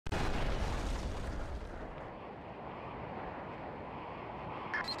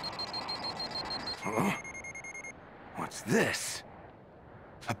Huh? What's this?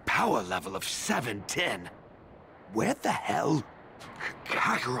 A power level of 710. Where the hell?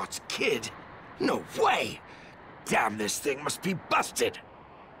 Kakarot's kid? No way! Damn, this thing must be busted!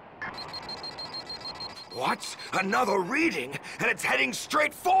 What? Another reading? And it's heading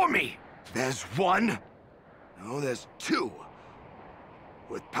straight for me! There's one. No, there's two.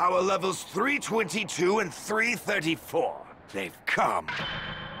 With power levels 322 and 334. They've come.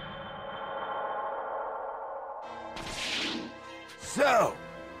 So,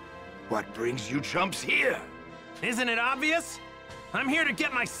 what brings you chumps here? Isn't it obvious? I'm here to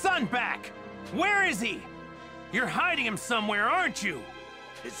get my son back! Where is he? You're hiding him somewhere, aren't you?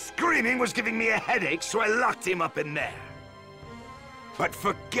 His screaming was giving me a headache, so I locked him up in there. But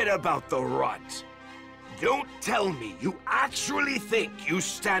forget about the runt. Don't tell me you actually think you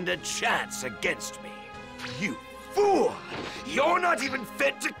stand a chance against me. You fool! You're not even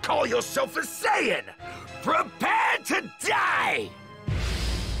fit to call yourself a Saiyan! Prepare to die!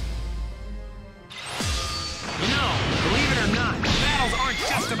 No, believe it or not, battles aren't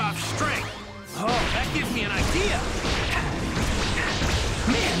just about strength. Oh, that gives me an idea.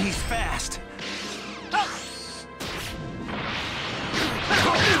 Man, he's fast. Oh.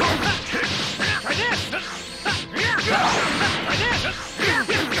 Try this! Try this!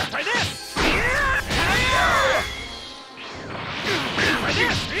 Try this! Try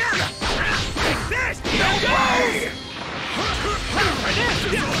this! Take this! No way! Try this!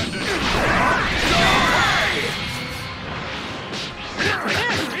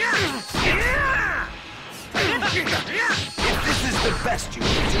 If this is the best you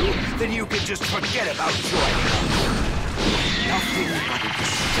can do, then you can just forget about joining us. Nothing but a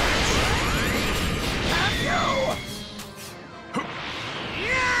distraction. Have you?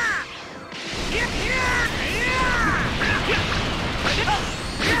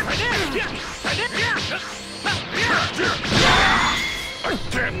 I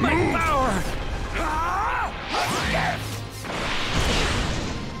can't move! My power!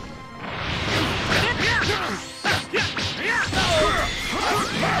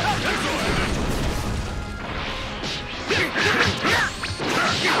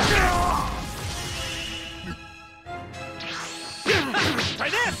 Try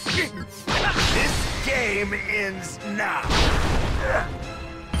this! This game ends now.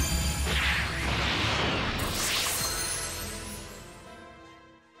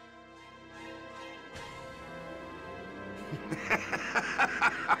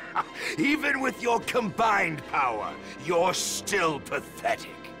 Even with your combined power, you're still pathetic.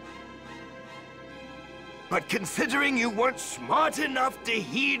 But considering you weren't smart enough to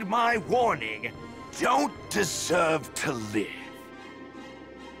heed my warning, don't deserve to live.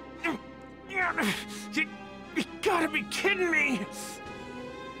 You gotta be kidding me!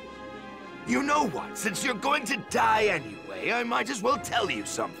 You know what? Since you're going to die anyway, I might as well tell you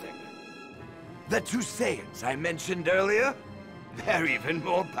something. The two Saiyans I mentioned earlier, they're even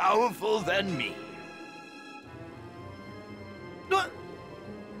more powerful than me.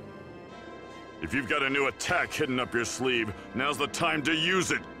 If you've got a new attack hidden up your sleeve, now's the time to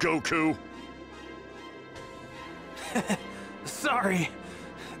use it, Goku! Sorry.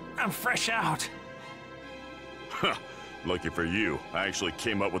 I'm fresh out. Huh. Lucky for you, I actually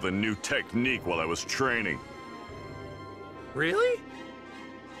came up with a new technique while I was training. Really?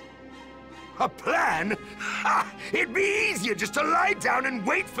 A plan? Ha! It'd be easier just to lie down and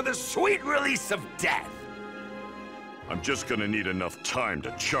wait for the sweet release of death. I'm just gonna need enough time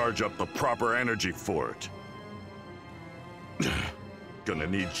to charge up the proper energy for it. Gonna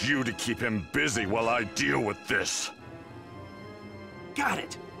need you to keep him busy while I deal with this. Got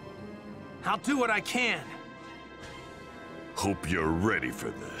it. I'll do what I can. Hope you're ready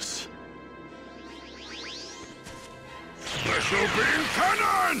for this. Special beam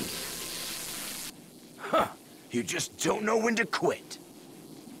cannon! Huh. You just don't know when to quit.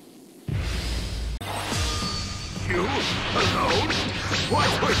 You? Alone? What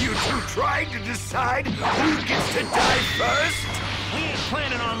were you two trying to decide who gets to die first? We ain't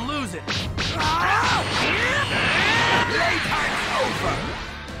planning on losing. Ah! Playtime's over!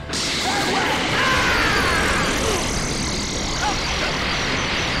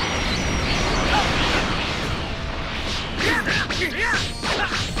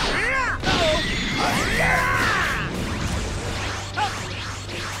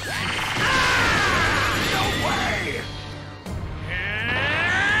 No way!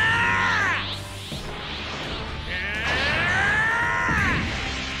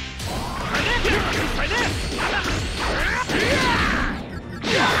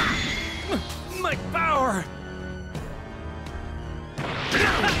 My power!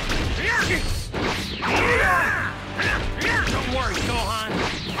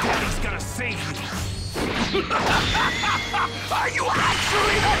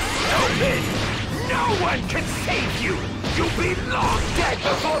 actually that stupid? No one can save you! You'll be long dead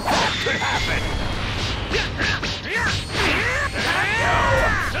before that could happen!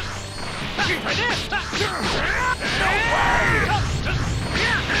 No way!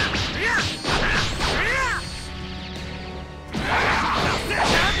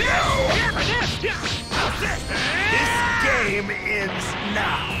 This game ends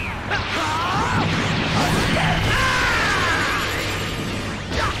now.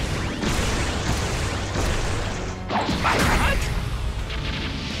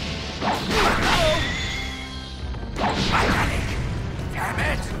 Damn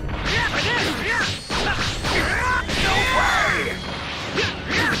it! No way!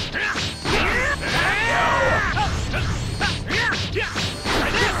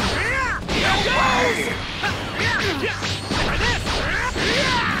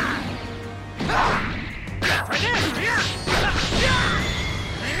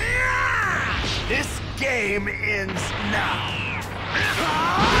 This game ends now.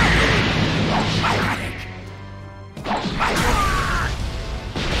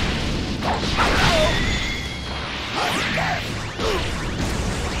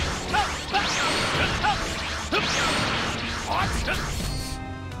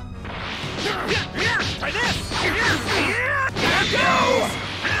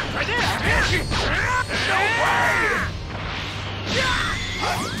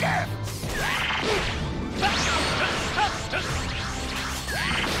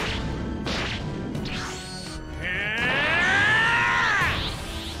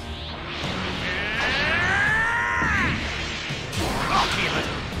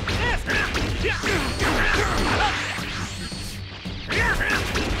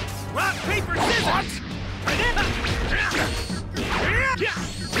 Rock, paper, scissors!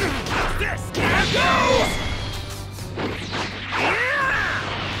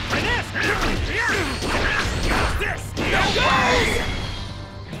 This!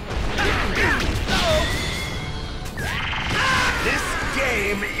 This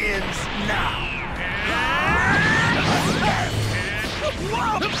game ends now.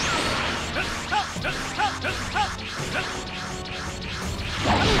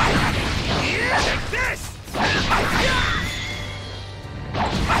 Take this!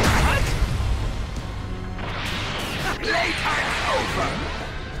 Playtime's over!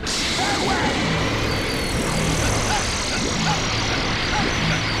 Farewell!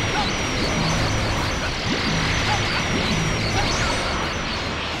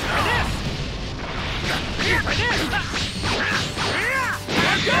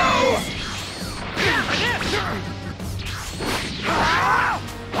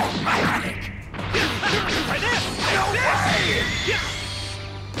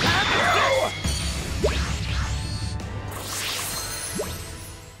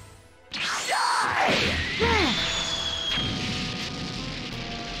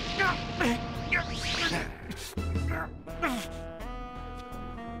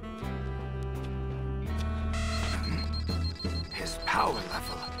 His power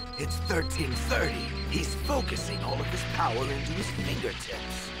level, it's 1330. He's focusing all of his power into his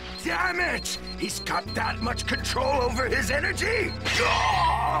fingertips. Damn it! He's got that much control over his energy?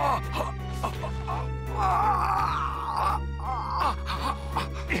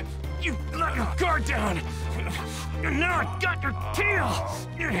 You let your guard down! And now I've got your tail!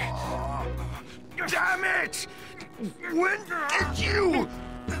 Damn it! When did you...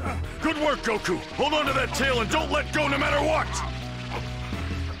 Good work, Goku! Hold on to that tail and don't let go no matter what!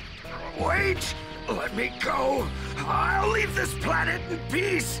 Wait! Let me go! I'll leave this planet in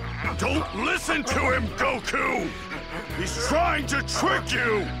peace! Don't listen to him, Goku! He's trying to trick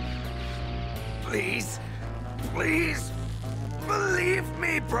you! Please, please, believe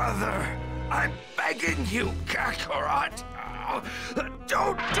me, brother! I'm begging you, Kakarot!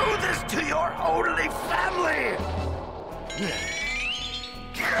 Don't do this to your only family!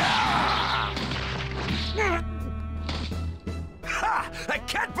 Ha! I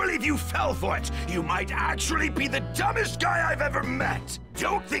can't believe you fell for it! You might actually be the dumbest guy I've ever met!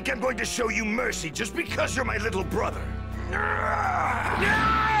 Don't think I'm going to show you mercy just because you're my little brother!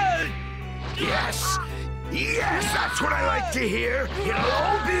 Yes! Yes, that's what I like to hear! It'll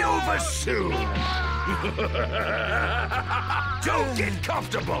all be over soon! Don't get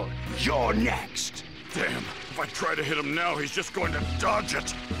comfortable! You're next! Damn, if I try to hit him now, he's just going to dodge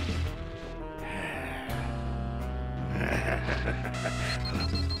it!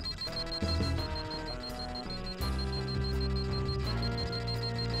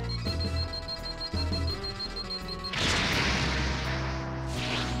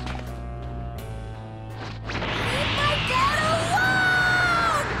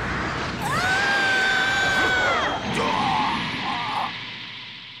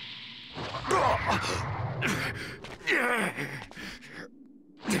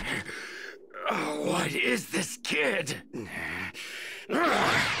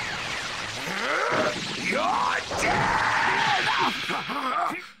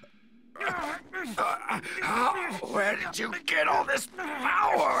 Where did you get all this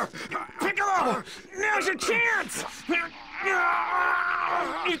power? Piccolo! Now's your chance!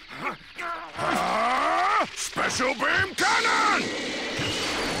 Special beam cannon!